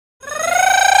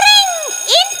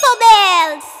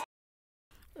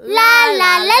La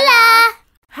la la la.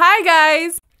 Hi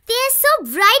guys. They're so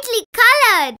brightly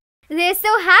colored. They're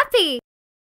so happy.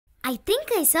 I think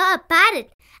I saw a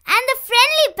parrot, and the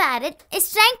friendly parrot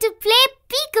is trying to play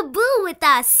peekaboo with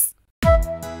us.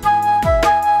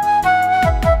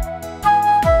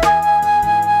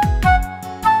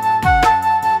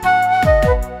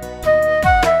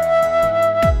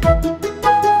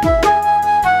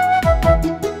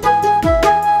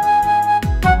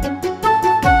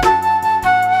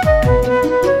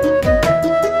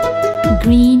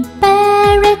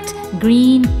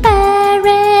 Green parrot,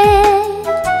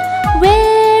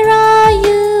 where are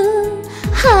you?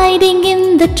 Hiding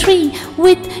in the tree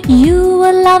with you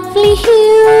a lovely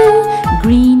hue.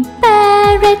 Green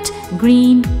parrot,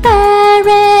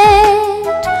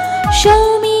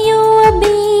 show me your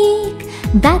beak,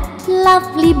 that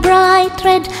lovely bright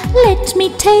red, let me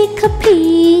take a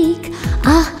peek.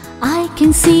 Ah, I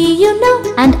can see you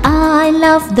now, and I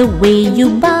love the way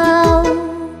you bow.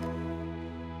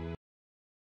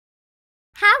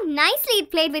 How nicely it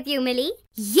played with you, Millie.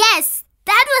 Yes,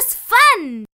 that was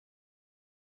fun.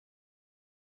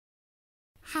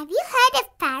 Have you heard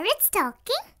of parrots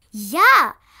talking?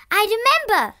 Yeah, I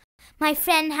remember. My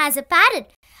friend has a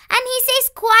parrot and he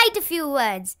says quite a few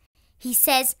words. He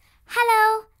says,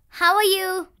 hello, how are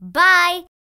you, bye,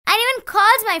 and even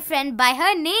calls my friend by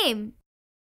her name.